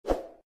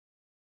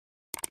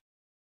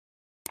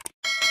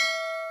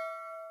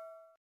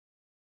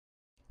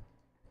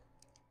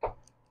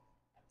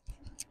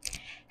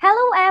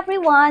Hello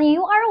everyone!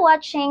 You are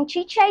watching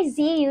Chichay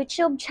Z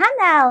YouTube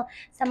channel.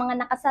 Sa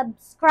mga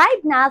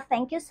nakasubscribe na,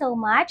 thank you so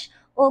much.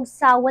 Ug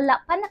sa wala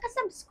pa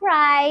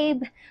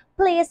nakasubscribe,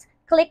 please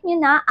click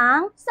nyo na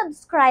ang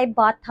subscribe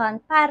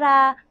button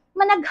para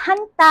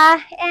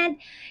managhanta and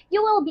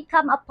you will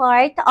become a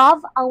part of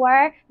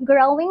our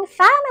growing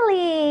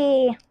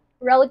family.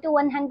 Road to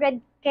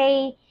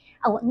 100K.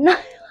 Oh, no.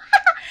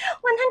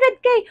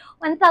 100K,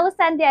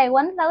 1,000 di ay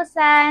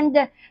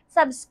 1,000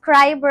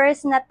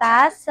 subscribers na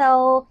ta.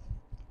 So,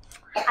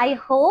 I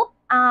hope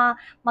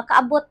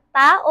makaabot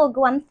ta og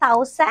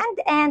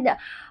 1,000 and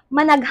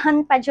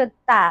managhan pa jud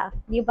ta,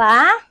 di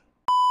ba?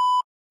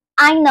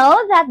 I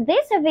know that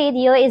this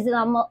video is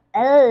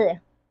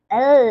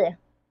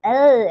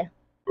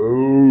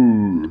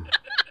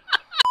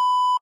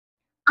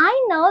I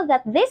know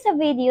that this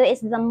video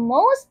is the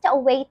most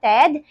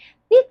awaited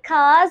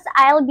because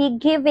I'll be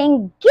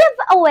giving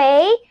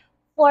giveaway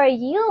for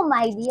you,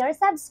 my dear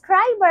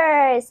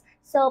subscribers.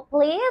 So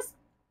please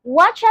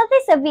watch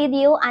this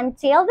video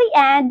until the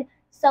end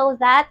so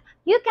that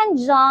you can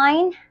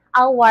join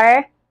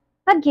our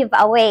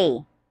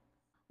giveaway.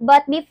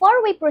 But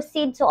before we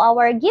proceed to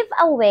our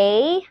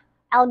giveaway,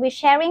 I'll be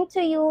sharing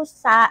to you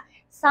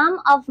some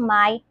of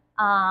my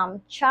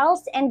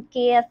Charles and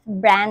Keith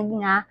brand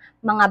nga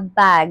mga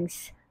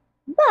bags.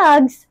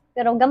 Bags?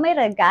 Pero gamay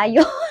ra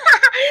gayo.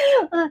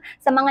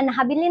 Sa mga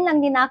nahabilin lang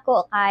din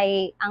ako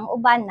kay ang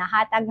uban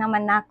nahatag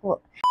naman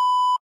nako.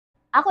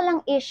 Ako lang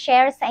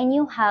i-share sa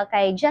inyo ha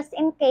kay just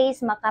in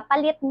case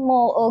makapalit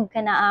mo og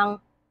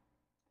kanaang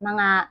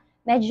mga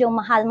medyo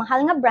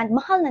mahal-mahal nga brand,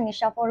 mahal na ni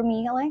siya for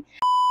me. Okay?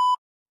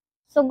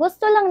 So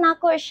gusto lang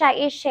nako siya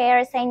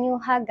i-share sa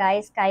inyo ha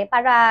guys kay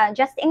para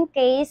just in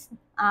case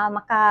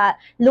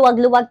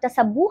makaluwag-luwag ta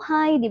sa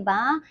buhay, di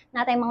ba?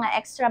 Natay mga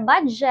extra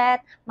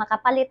budget,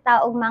 makapalit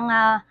ta og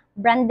mga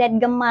branded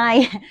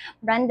gamay,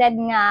 branded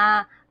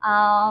nga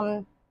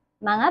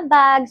mga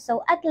bag.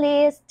 So at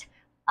least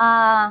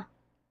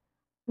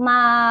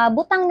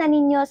mabutang na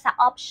ninyo sa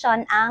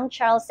option ang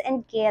Charles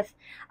and Keith.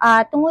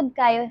 Tungod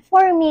kayo,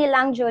 for me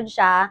lang jud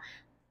siya.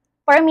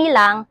 For me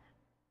lang,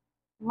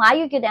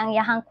 maayo gyud ang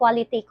yahang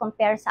quality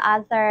compare sa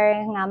other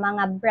nga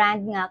mga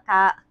brand nga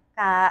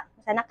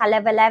sana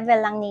ka-level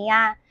lang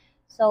niya.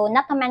 So,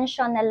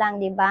 naka-mention na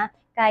lang, di ba?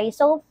 Kay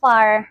so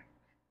far,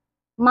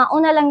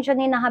 mauna lang dyan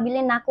ni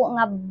nahabilin nako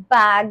nga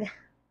bag,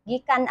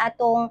 gikan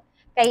atong,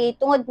 kay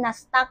tungod na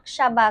stock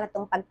siya ba,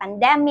 katong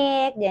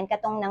pag-pandemic, then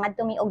katong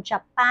nangadtumi og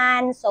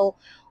Japan. So,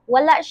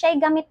 wala siya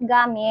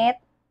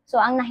gamit-gamit. So,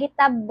 ang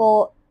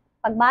nahitabo,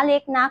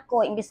 pagbalik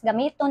nako, imbis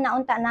gamito na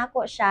unta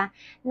nako siya,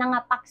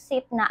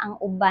 nangapaksit na ang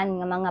uban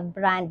nga mga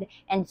brand.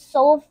 And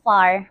so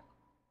far,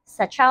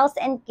 sa Charles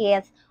and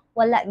Keith,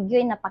 wala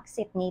gyud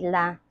napaksit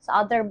nila. Sa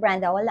other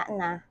brand, wala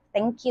na.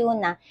 Thank you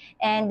na.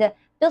 And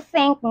to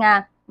think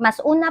nga, mas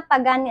una pa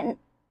ganin,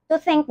 to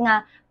think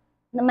nga,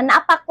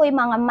 manapak ko yung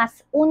mga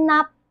mas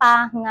una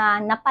pa nga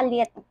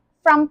napalit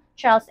from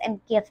Charles and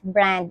Keith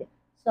brand.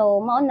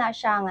 So, mauna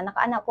siya nga,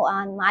 nakaanak ko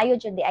maayo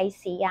jud di ay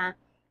siya.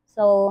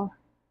 So,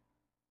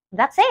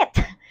 that's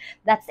it.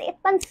 That's it,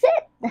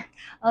 pansit.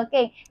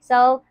 Okay,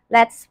 so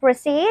let's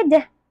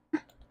proceed.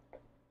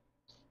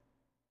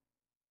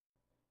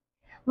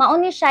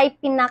 Mauni siya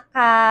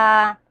pinaka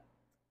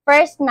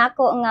first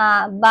nako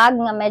nga bag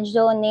nga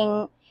medyo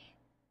ning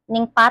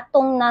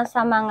patong na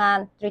sa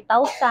mga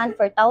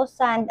 3,000,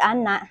 4,000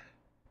 ana.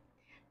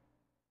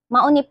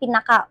 Mauni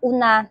pinaka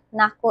una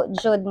nako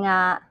jud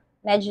nga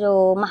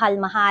medyo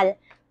mahal-mahal.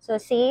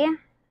 So see,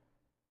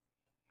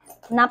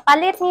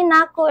 napalit ni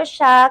nako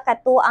siya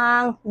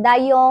katuang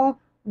dayong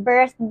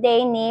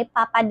birthday ni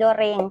Papa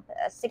Doring,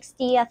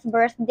 60th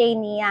birthday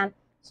niya.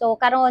 So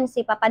karon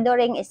si Papa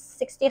Doring is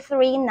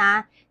 63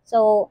 na.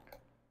 So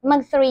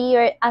mag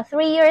 3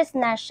 years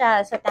na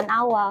siya. So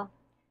tanawa.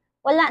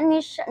 Wala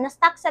ni siya,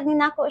 na-stock sad ni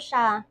nako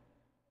siya.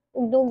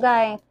 Ug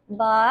dugay,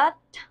 but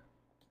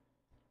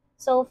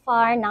so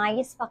far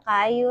nice pa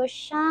kayo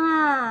siya.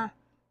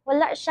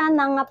 Wala siya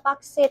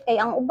nangapaksit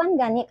kay ang uban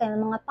gani kay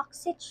mga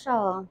paksit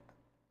siya.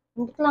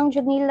 Hindi lang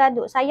jud nila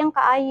do. Sayang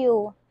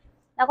kaayo.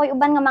 Nakoy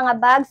uban nga mga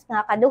bags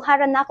nga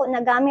kaduharan nako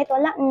nagamit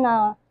wala na.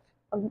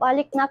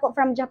 Pagbalik na ako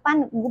from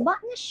Japan, guba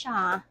na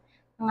siya.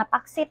 Mga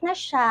paksit na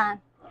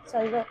siya. So,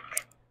 look.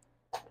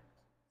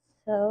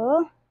 So,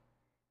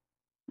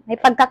 may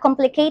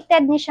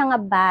pagka-complicated ni siya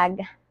nga bag.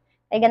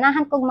 Ay,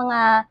 ganahan kong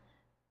mga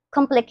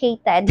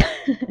complicated.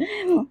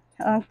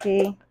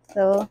 Okay.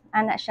 So,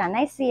 ana siya.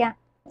 Nice siya.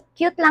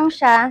 Cute lang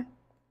siya.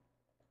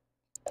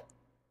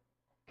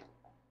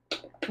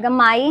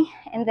 Gamay.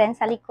 And then,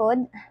 sa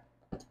likod,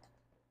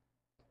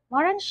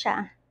 moran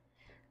siya.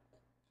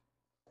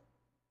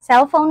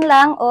 Cellphone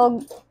lang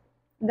o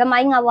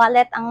gamay nga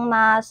wallet ang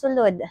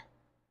masulod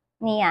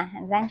niya.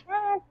 And then,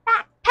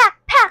 pack, pack,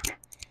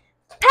 pack!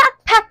 Pack,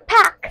 pack,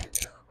 pack!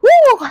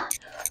 Woo!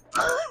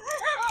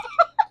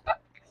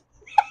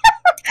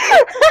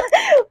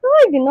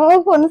 Uy,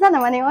 ginoo ko. Saan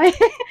naman yun?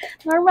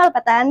 Normal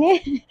pa tani.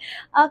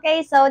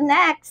 Okay, so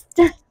next.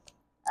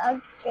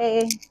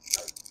 Okay.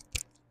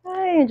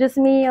 Ay, Diyos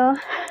mio.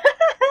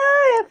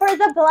 For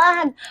the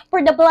vlog. For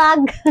the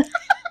vlog.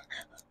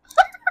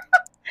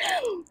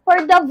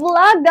 For the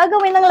vlog.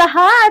 Gagawin ng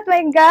lahat.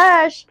 My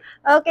gosh.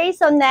 Okay,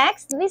 so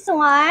next. This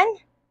one.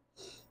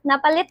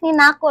 Napalit ni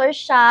Nako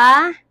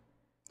siya.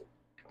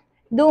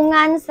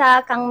 Dungan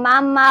sa kang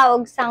mama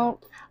og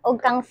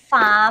kang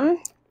fam.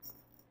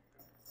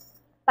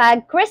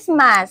 Pag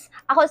Christmas.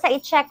 Ako sa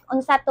i-check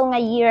unsa to nga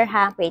year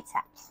ha. Wait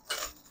sa.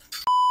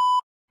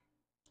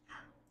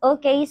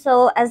 Okay,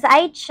 so as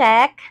I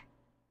check,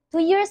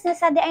 2 years na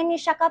sa di ay ni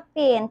siya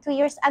kapin. 2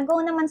 years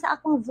ago naman sa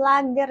akong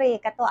vlog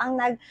dire. Kato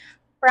ang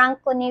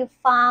nag-prank ko ni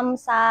fam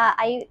sa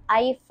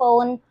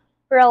iPhone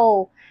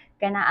Pro.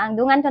 Kana ang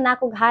dungan to na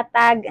akong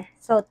hatag.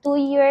 So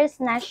 2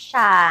 years na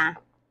siya.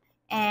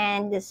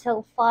 And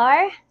so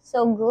far,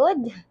 so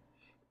good.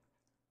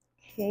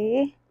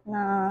 Okay.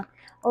 Na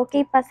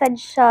okay pasad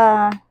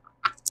siya.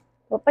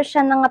 O pa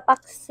siya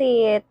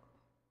nangapaksit.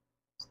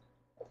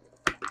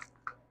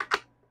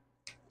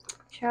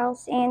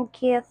 Charles and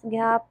Keith,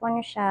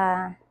 gihapon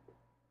siya.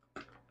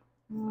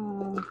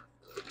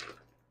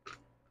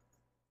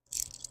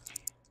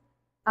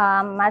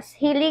 Mas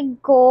hilig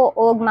ko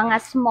og mga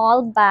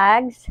small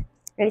bags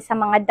kay sa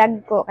mga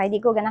dagko. Kay di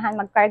ko ganahan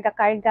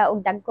magkarga-karga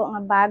og dagko nga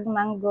bag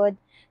manggod.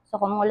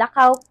 So kung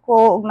mulakaw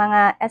ko og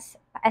mga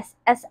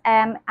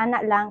SM,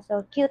 ana lang.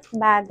 So cute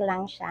bag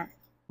lang siya.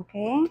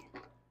 Okay?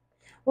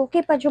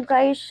 Okay pa jud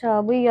guys siya,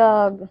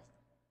 buyag.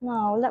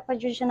 No, wala pa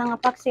dyan siya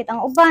nangapaksit.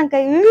 Ang uban,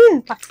 kay,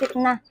 paksit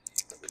na.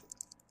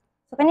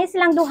 So, kani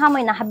silang duha mo,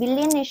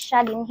 nahabilin ni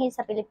siya dinhi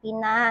sa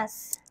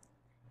Pilipinas.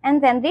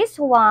 And then, this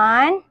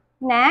one,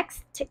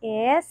 next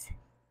is,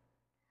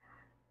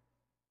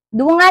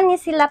 dungan ni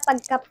sila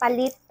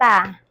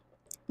pagkapalita.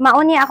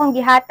 Mauni akong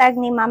gihatag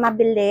ni Mama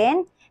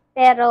Belen,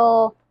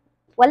 pero,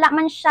 wala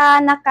man siya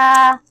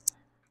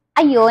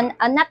ayon,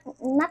 not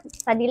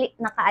sa dili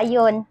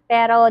nakaayon,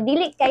 pero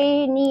dili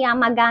kay niya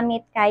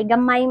magamit kay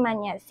gamay man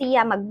niya.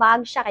 Siya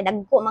magbag siya kay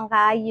dagko man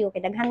kaayo,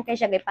 kay daghan kay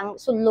siya kay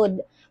pang sulod.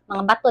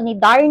 Mga bato ni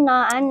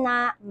Darna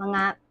ana,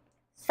 mga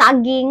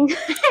saging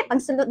pang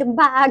sulod ng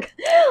bag.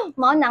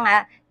 Mao na nga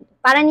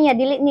para niya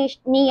dili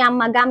niya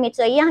magamit.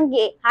 So iyang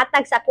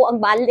gihatag sa ako ang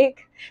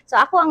balik.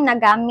 So ako ang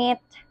nagamit.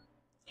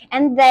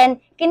 And then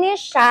kini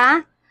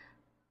siya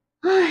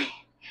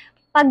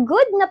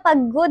pagod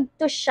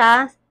to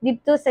siya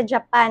dito sa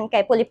Japan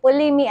kay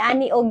puli-puli mi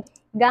ani og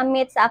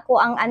gamit sa ako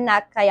ang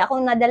anak kay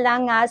akong nadala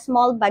nga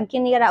small bag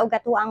kinira og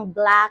ato ang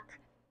black.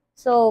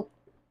 So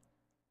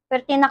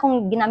perti na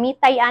akong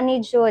ginamitay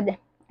ani jud.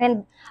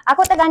 And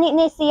ako ta gani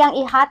ni siyang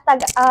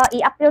ihatag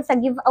i-appeal sa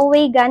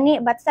giveaway gani,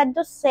 but sad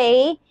to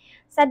say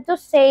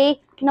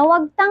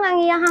nawagtang ang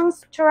iyahang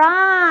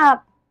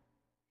strap.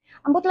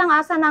 Ambot lang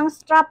asa ng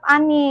strap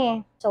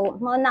ani. So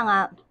mo na nga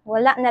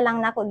wala na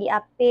lang nako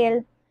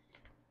gi-appeal.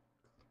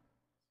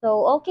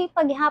 So, okay,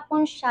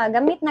 paghapon siya.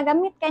 Gamit na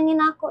gamit kay ni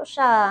nako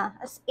siya.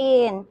 As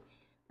in,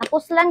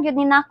 napuslan yun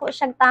ni nako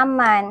siya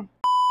taman.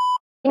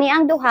 Ini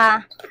ang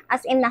duha,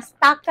 as in,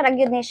 na-stock ra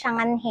yun ni siya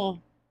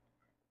nganhi.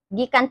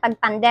 Gikan pag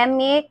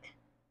pandemic,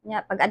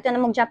 pag adto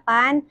na mong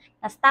Japan,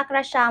 na-stock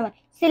ra siya.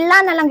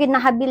 Sila na lang yun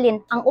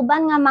nahabilin. Ang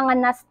uban nga mga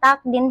na-stock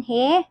din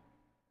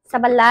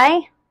sa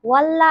balay,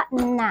 wala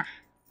na.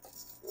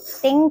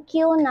 Thank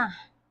you na.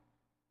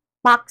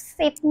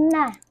 Baksit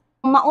na.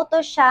 Mauto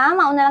siya,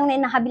 mauna lang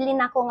na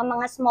nahabilin ako nga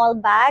mga small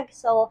bag.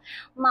 So,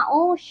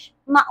 mao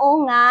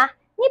nga,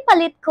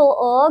 nipalit ko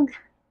og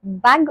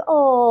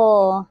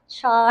bag-o.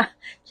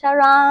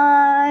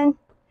 Charan!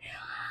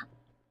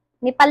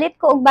 Nipalit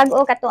ko og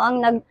bag-o, kato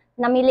ang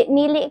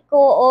namili-mili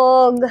ko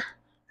og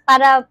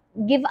para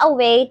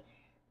giveaway,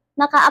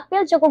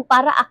 naka-appeal siya kog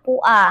para ako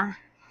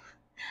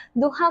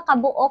Duha ka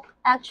buok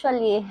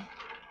actually.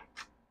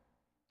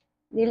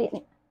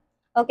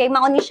 Okay,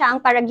 mauni siya ang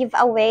para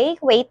giveaway.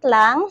 Wait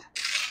lang.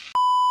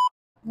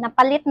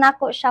 Napalit na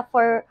ko siya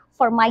for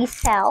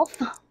myself.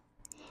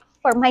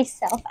 For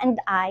myself and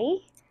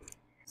I.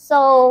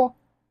 So,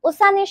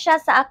 usa ni siya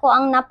sa ako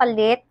ang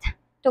napalit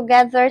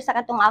together sa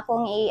katong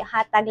akong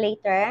ihatag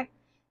later.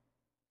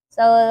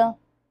 So,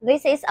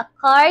 this is a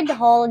card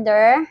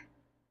holder.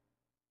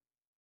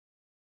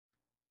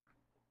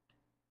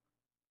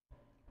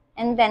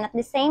 And then, at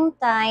the same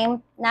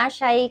time, na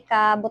siya'y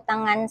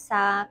kabutangan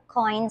sa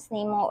coins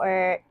nimo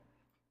or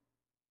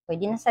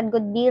pwede na sa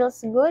good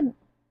deals, good.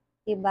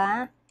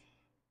 Diba?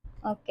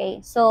 Okay.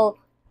 So,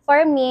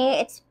 for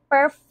me, it's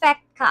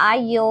perfect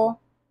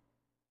kaayo.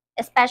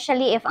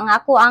 Especially if ang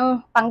ako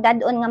ang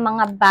pangdadon nga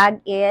mga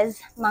bag is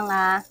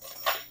mga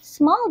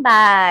small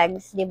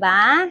bags.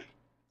 Diba?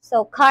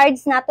 So,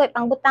 cards na to,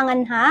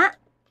 pangbutangan ha.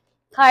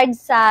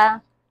 Cards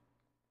sa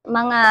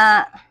mga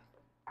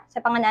sa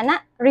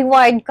panganana,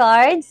 reward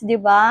cards, di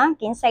ba?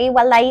 Kinsay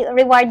walay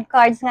reward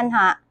cards nga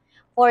ha.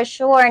 For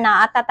sure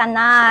na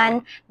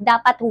atatanan,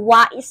 dapat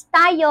wais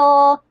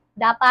tayo,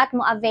 dapat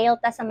mo avail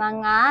ta sa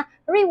mga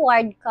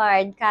reward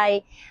card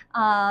kay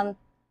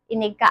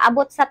inig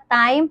kaabot sa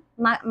time,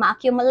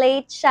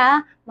 ma-accumulate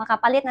siya,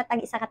 makapalit na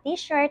tag isa ka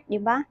t-shirt,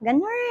 di ba?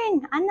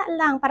 Ganun, ana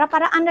lang,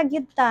 para-paraan ra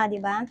gyud ta, di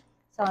ba?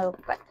 So,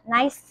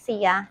 nice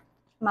siya.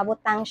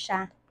 Mabutang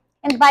siya.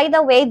 And by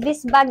the way,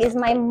 this bag is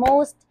my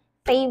most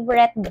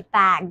favorite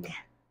bag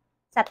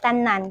sa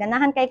tanan.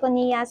 Ganahan kay ko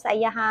niya sa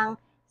iyahang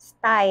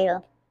style.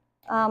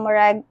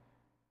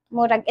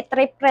 Murag it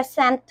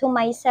represent to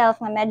myself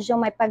nga medyo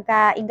may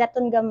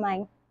pagka-igaton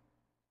gamay.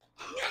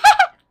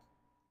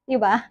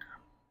 Diba?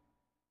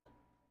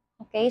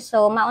 Okay,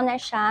 so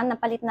mauna siya.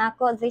 Napalit na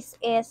ako. This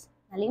is,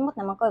 nalimot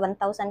naman ko,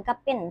 1,000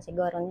 kapin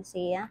siguro ni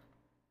siya.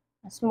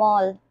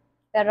 Small.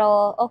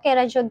 Pero okay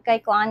ra jud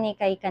kay ko ani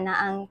kay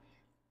kanaang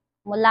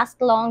mo last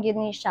long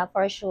yun ni siya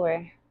for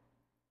sure.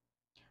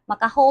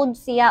 Maka-hold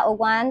siya og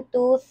 1,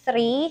 2,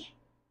 3,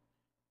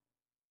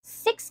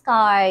 6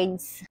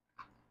 cards.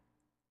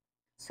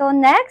 So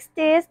next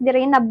is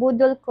diri na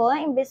budol ko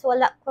imbes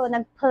wala ko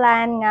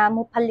nagplan nga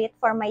mo palit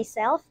for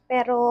myself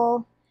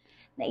pero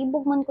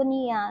naibog man ko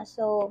niya.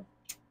 So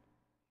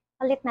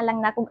palit na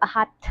lang na kog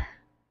ahat.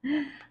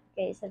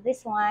 Okay, so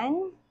this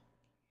one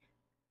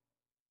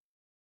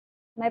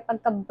may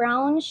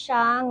pagka-brown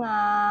siya nga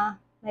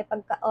may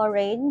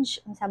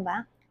pagka-orange. Unsa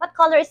ba? What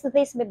color is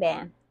this,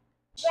 bebe?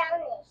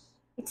 Brownish.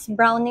 It's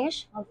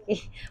brownish?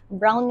 Okay.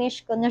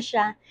 Brownish ko na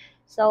siya.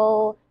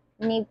 So,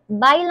 ni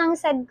buy lang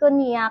sad ko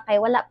niya kay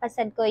wala pa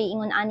sad ko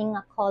iingon aning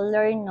nga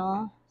color,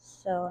 no?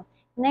 So,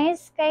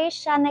 nice kay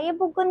siya.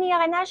 Naibog ko niya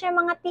kay na siya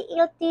mga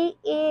tiil-tiil.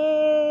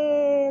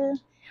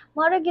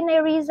 Mara gyud na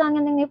reason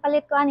nga nang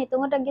nipalit ko ani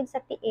tungod ra gyud sa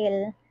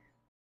tiil.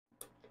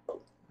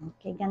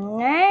 Okay,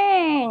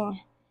 ganun.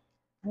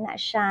 Ano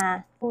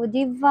siya? O,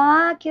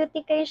 diba?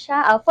 Cutie kay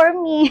siya. For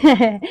me,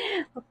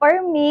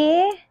 for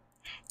me,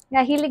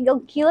 nga hilig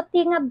og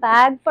cutie nga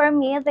bag, for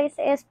me, this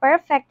is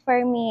perfect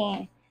for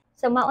me.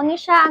 So, mauni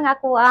siya ang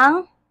ako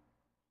ang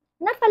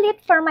napalit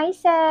for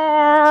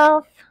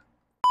myself.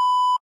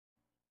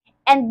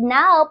 And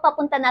now,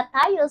 papunta na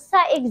tayo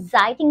sa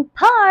exciting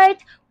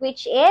part,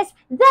 which is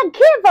the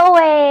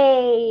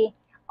giveaway.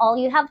 All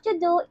you have to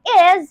do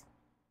is,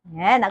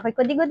 yan, ako'y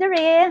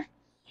kudigo-diri,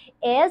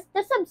 is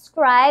to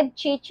subscribe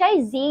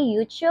Chichay Z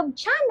YouTube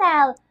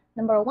channel.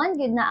 Number 1,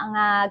 yun na ang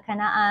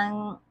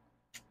kanaang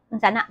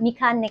sana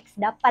mechanics.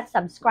 Dapat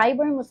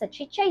subscriber mo sa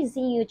Chichay Z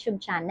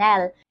YouTube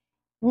channel.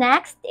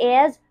 Next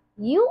is,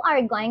 you are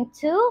going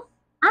to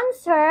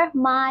answer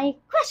my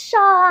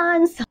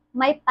questions.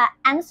 May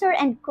pa-answer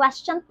and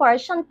question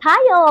portion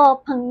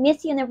tayo pang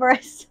Miss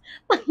Universe.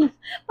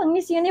 pang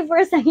Miss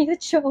Universe ang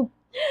YouTube.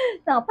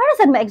 So, para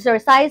sa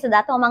ma-exercise,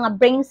 dato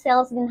mga brain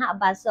cells din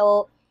ba?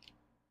 So,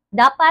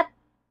 dapat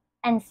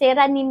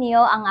answera ninyo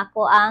ang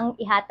ako ang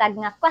ihatag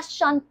na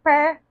question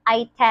per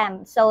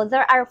item. So,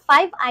 there are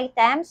 5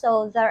 items.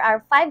 So, there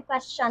are 5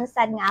 questions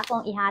sad nga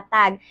akong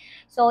ihatag.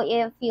 So,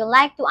 if you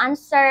like to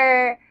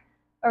answer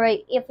or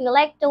if you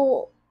like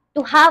to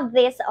have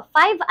this 5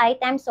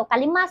 items, so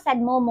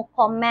kalimasad mo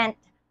comment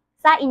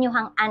sa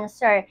inyong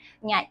answer.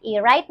 Nga,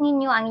 i-write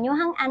ninyo ang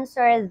inyong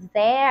answer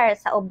there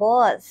sa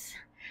ubos.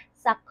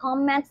 Sa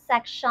comment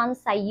section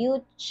sa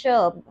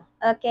YouTube.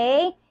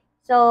 Okay?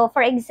 So,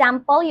 for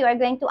example, you are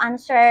going to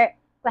answer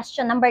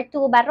question number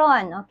 2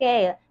 baron.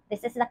 Okay,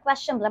 this is the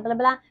question, blah, blah,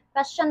 blah.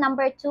 Question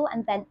number 2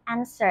 and then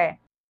answer.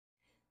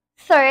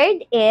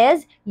 Third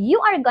is, you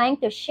are going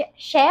to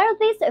share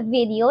this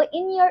video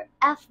in your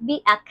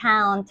FB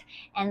account.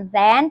 And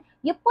then,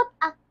 you put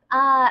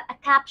a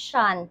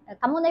caption.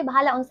 Kamu na'y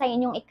bahala unsa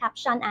inyong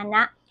i-caption,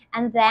 ana.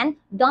 And then,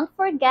 don't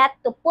forget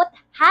to put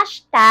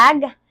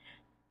hashtag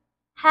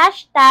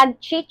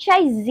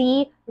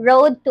 #ChichyZ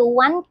Road to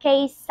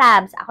 1K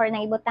subs. Ako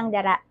rin ibutang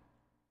dara.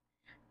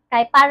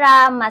 Kay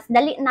para mas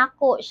dali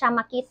nako siya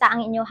makita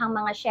ang inyong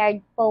mga shared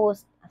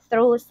post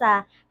through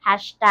sa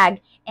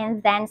hashtag.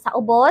 And then sa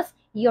ubos,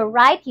 you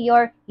write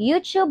your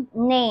YouTube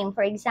name.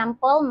 For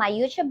example, my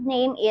YouTube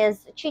name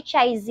is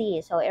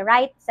ChichyZ. So,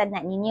 i-write sad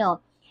na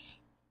ninyo.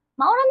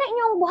 Maura na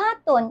inyong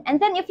buhaton. And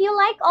then if you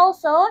like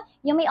also,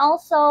 you may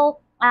also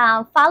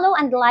follow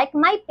and like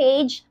my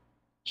page,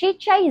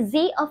 Chichay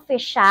Z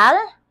Official,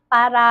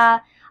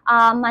 para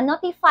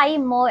ma-notify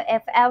mo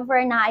if ever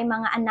na ay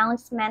mga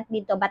announcement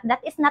dito. But that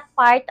is not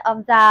part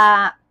of the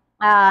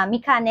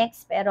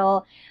mechanics.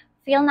 Pero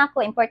feel na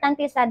ko,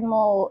 importante sad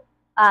mo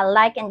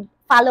like and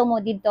follow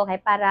mo dito kay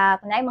para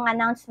kung na ay mga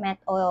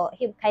announcement o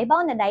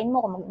kaybaw na dayon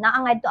mo kung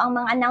naangad to ang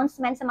mga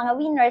announcement sa mga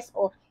winners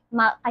o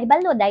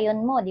kaybalo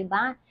dayon mo, di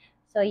ba?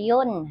 So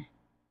yun.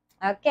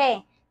 Okay.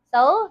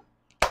 So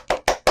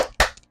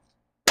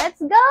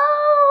let's go.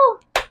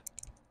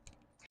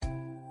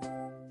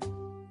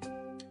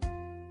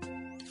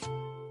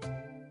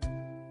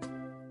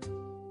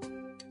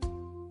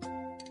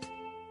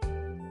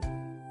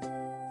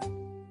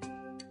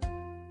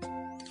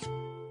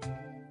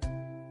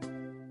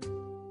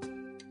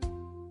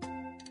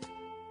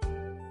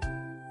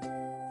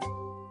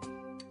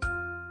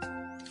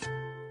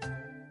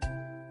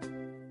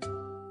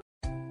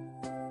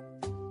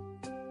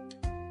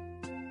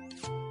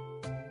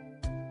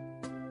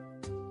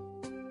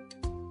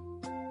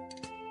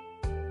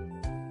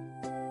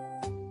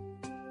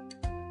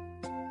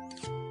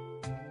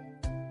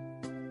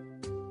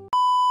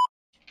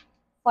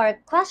 For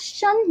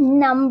question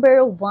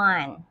number 1,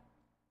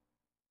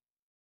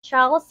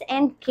 Charles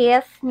and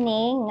Keith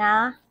ni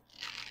nga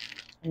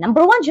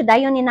number 1 jud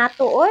dayon ni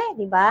nato oy,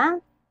 di ba?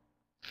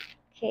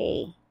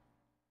 Okay.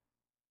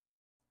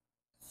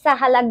 Sa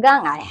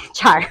halagang ay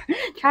char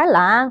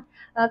lang.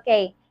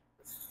 Okay.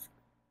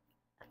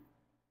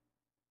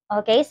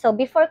 Okay, so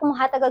before ko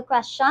mohatag og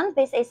question,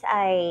 this is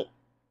a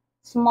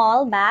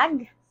small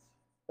bag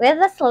with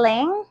a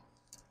sling.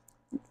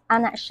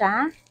 Ana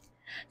siya.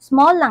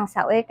 Small lang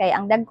sa oy kay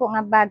ang dagko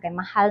nga bag ay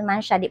mahal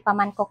man siya, di pa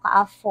man ko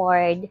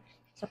ka-afford.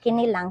 So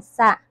kini lang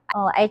sa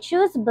I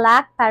choose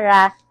black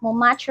para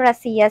mo-match ra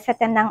siya sa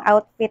tanang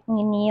outfit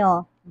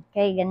ninyo.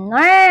 Okay,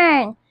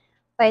 ganun.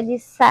 Pwede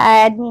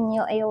sad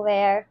ninyo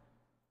i-wear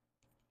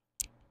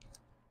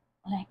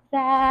like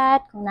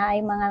that. Kung na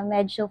ay mga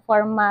medyo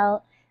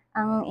formal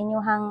ang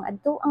inyuhang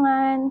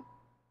adtuangan.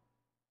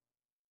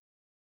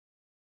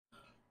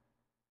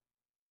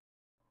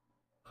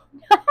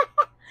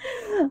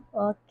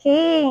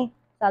 Okay,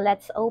 so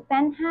let's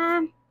open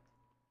ha.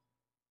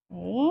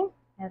 Okay,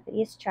 that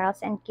is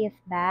Charles and Keith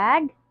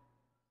bag.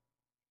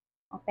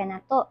 Open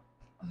na to.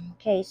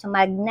 Okay, so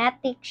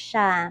magnetic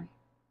siya.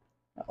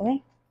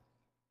 Okay.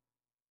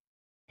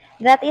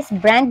 That is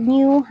brand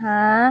new,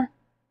 ha?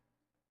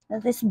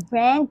 That is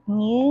brand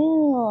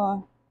new.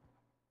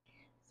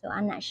 So,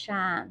 ana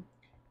siya.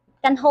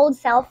 Can hold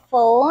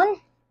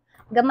cellphone,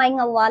 gamay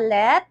nga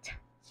wallet,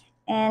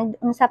 and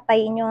unsa pa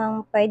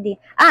inyong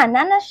pwede.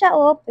 Nana siya,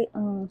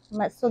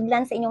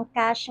 masudlan sa inyong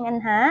cash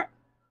ngan, ha?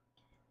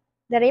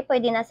 Dari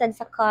pwede nasad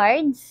sa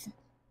cards.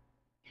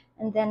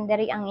 And then,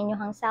 dari ang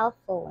inyong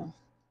cellphone.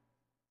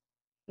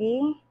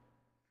 Okay?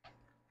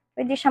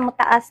 Pwede siya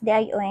mataas di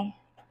ay, oy.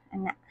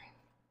 Ana.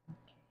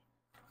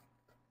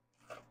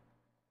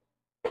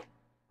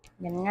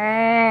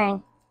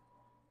 Ganun.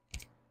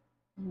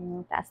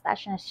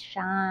 Taas-taas na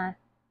siya.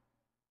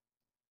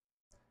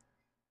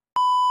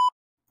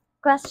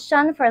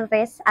 Question for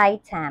this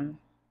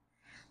item.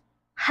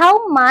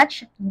 How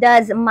much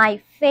does my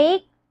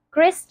fake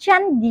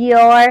Christian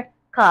Dior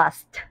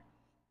cost?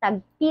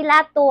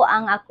 Tagpila to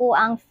ang ako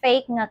ang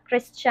fake nga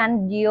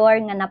Christian Dior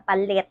nga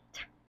napalit.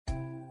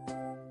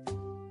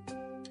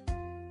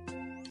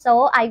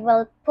 So, I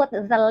will put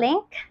the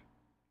link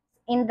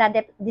in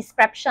the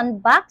description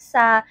box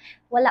sa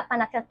wala pa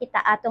nakakita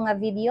ato nga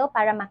video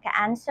para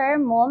maka-answer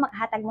mo,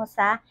 makahatag mo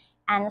sa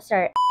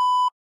answer.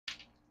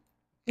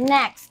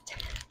 Next,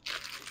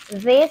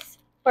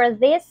 for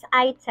this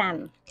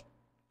item,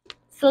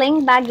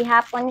 sling bag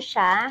gihapon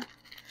siya,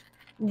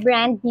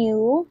 brand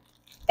new,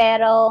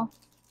 pero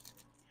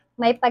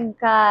may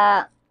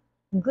pagka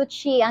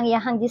Gucci ang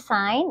iyang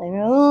design.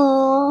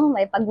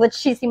 May pag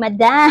Gucci si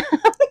Madam.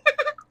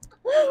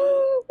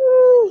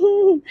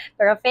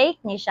 Pero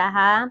fake ni siya,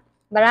 ha?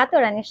 Barato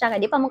ra ni siya,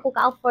 di pa man ko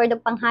ka-afford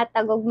og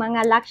panghatag og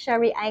mga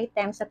luxury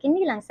items. So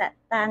kini lang sa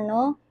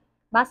tano.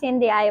 Base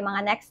hindi ay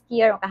mga next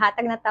year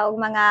makahatag na ta og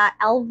mga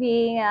LV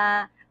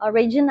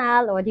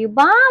original, o di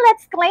ba?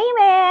 Let's claim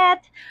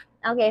it.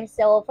 Okay,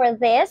 so for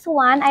this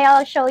one,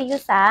 I'll show you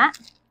sa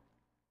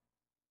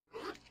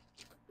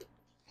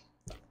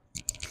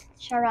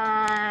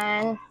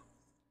charan.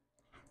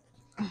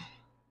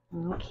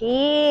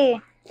 Okay.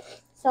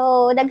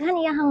 So,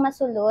 daghan iyahang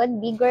masulod,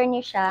 bigger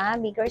ni siya,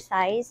 bigger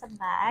size sa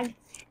bag.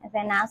 And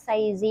then, nasa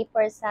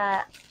zipper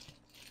sa,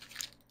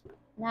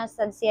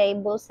 nasa siya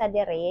bulsa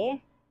dire.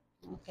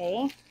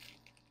 Okay.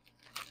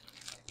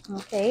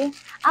 Okay.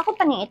 Ako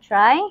pa ni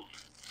i-try.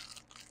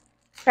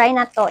 Try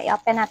na to,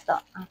 i-open na to.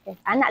 Okay.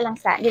 Ana lang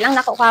sa, di lang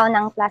nakukuha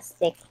ng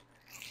plastic.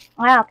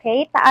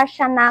 Okay, taas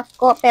siya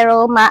nako,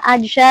 pero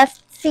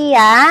ma-adjust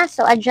siya.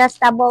 So,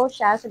 adjustable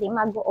siya, so di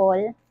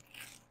mag-uol.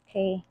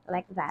 Okay,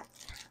 like that.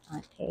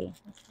 Okay.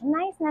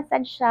 Nice na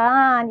sad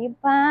siya. Di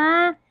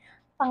ba?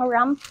 Pang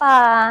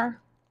rampa.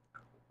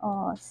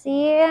 Oh,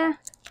 see?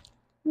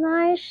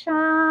 Nice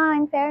siya.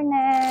 In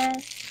fairness.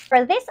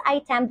 For this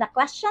item, the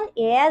question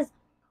is,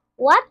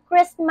 what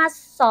Christmas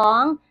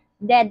song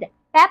did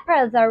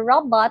Pepper the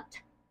Robot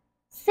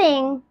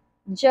sing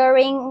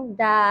during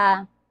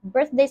the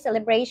birthday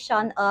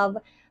celebration of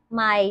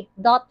my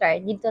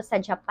daughter dito sa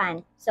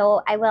Japan?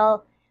 So, I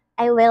will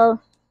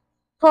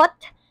put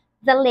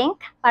the link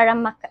para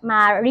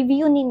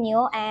ma-review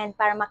ninyo and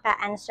para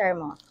maka-answer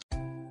mo.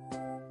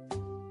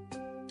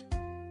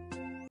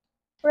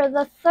 For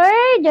the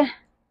third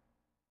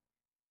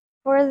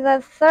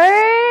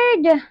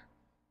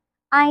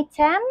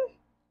item,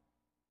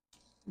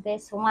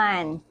 this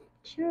one.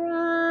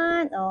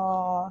 Charan!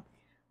 Oh,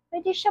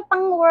 pwede siya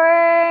pang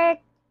work.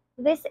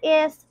 This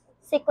is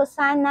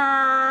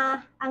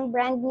Sikusana, ang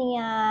brand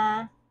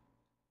niya.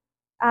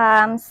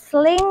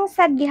 Sling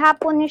sad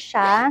gihapon ni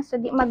siya, so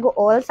di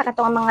mag-uol sa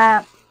katong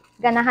mga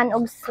ganahan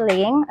og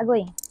sling.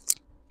 Agoy.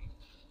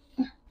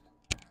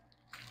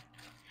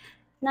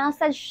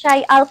 Nasa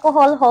siya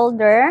alcohol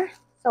holder,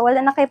 so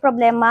wala na kay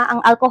problema.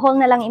 Ang alcohol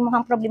na lang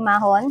imuhang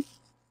problemahon.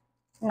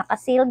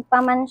 Naka-sealed pa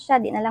man siya,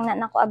 di na lang na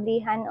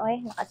nakuablihan,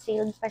 oy,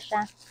 naka-sealed pa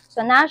siya.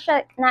 So na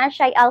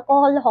siya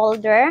alcohol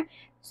holder.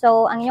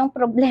 So ang inyong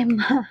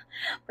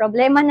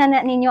problema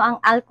na ninyo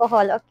ang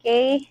alcohol,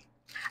 okay?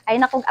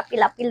 Ay nakog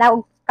apila-apila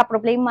og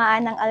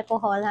kaproblemahan ng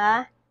alcohol,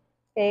 ha?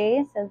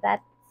 Okay, so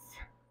that's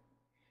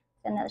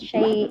na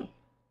siya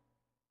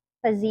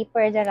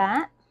pa-zipper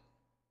dara.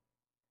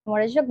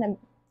 Mura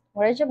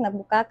jug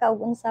nagbuka ka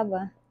og unsa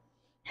ba?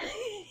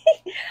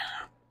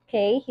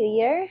 Okay,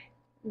 here,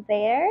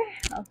 there,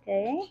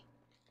 okay.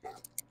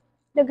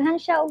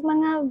 Daghan siya og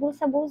mga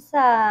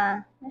busa-busa.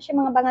 Na siya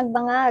mga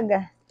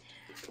bangag-bangag.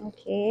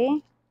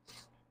 Okay.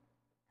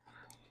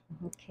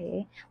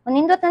 Okay.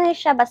 Munindot na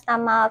siya basta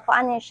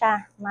makuan niya siya,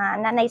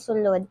 nanay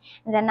sulod.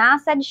 And then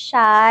nasad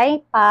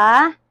siya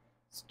pa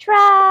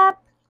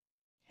strap.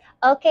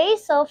 Okay,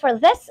 so for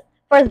this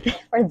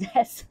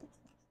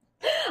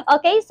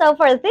okay, so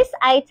for this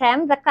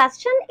item, the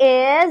question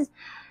is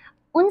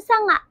unsa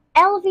nga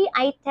LV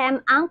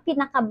item ang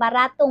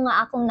pinakabarato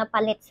nga akong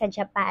napalit sa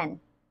Japan?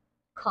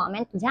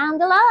 Comment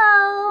down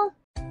below.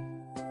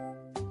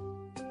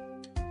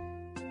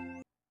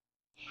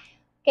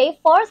 Okay,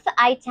 fourth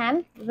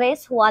item,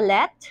 this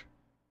wallet.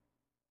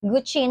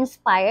 Gucci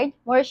inspired.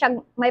 More siya,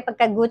 may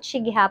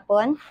pagka-Gucci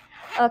gihapon.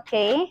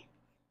 Okay.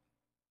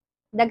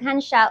 Daghan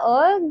siya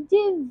og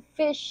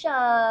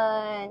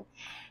division.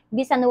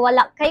 Bisan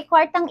wala kay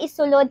kwartang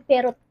isulod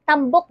pero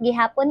tambok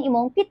gihapon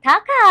imong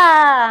pitaka.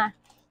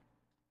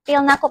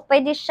 Feel na ko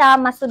pwede siya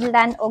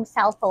masudlan og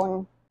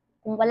cellphone.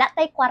 Kung wala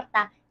tay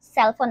kwarta,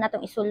 cellphone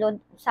natong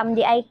isulod.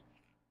 Samdi ay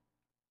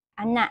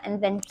ana, and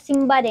then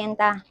simba din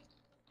ta.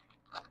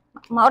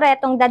 Maura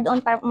itong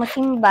dadon para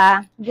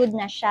musimba, good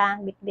na siya,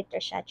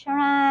 bit-bitter siya.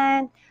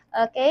 Charan.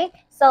 Okay,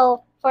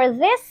 so for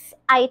this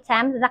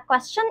item, the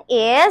question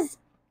is,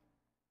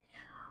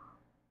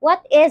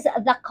 what is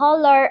the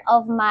color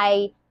of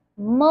my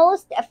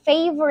most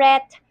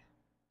favorite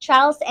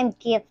Charles and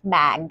Keith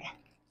bag?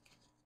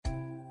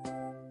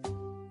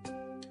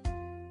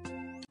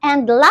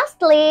 And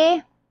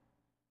lastly,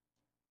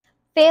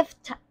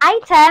 fifth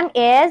item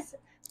is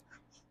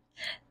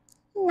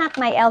not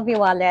my LV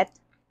wallet.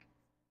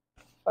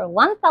 For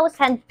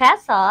 1,000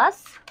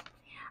 pesos,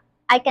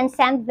 I can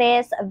send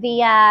this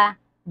via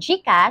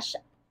GCash.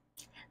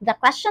 The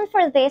question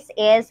for this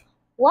is,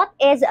 what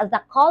is the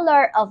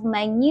color of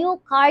my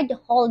new card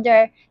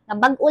holder na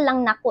bag-o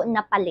lang nako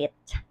napalit?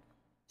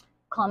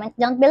 Comment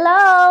down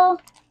below.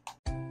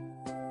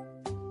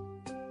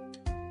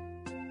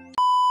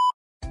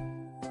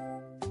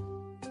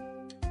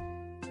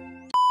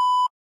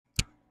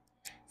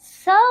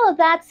 So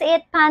that's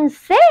it,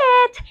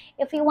 Pansit.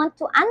 If you want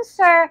to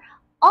answer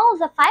all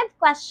the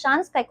 5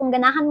 questions, kay kung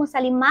ganahan mo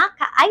sa 5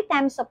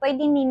 ka-items, so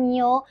pwede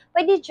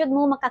jud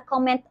mo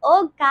maka-comment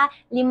og ka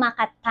 5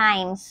 ka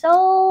times.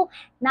 So,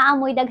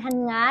 naamoy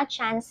daghan nga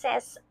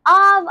chances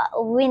of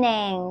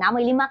winning.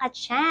 Naamoy 5 ka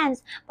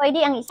chance.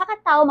 Pwede ang isa ka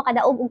tawo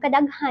makadaog og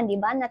kadaghan, di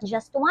ba? Not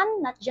just 1,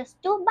 not just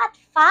 2, but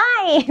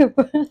 5.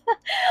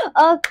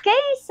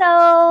 Okay,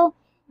 so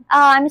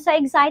I'm so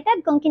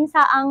excited kung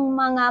kinsa ang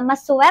mga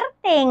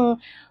maswerteng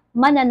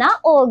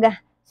mananaog.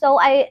 So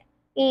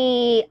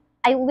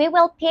we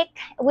will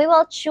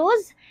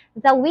choose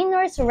the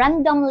winners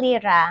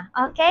randomly ra.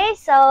 Okay,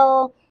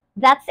 so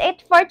that's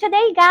it for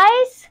today,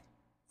 guys.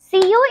 See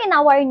you in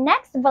our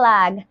next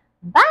vlog.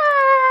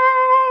 Bye!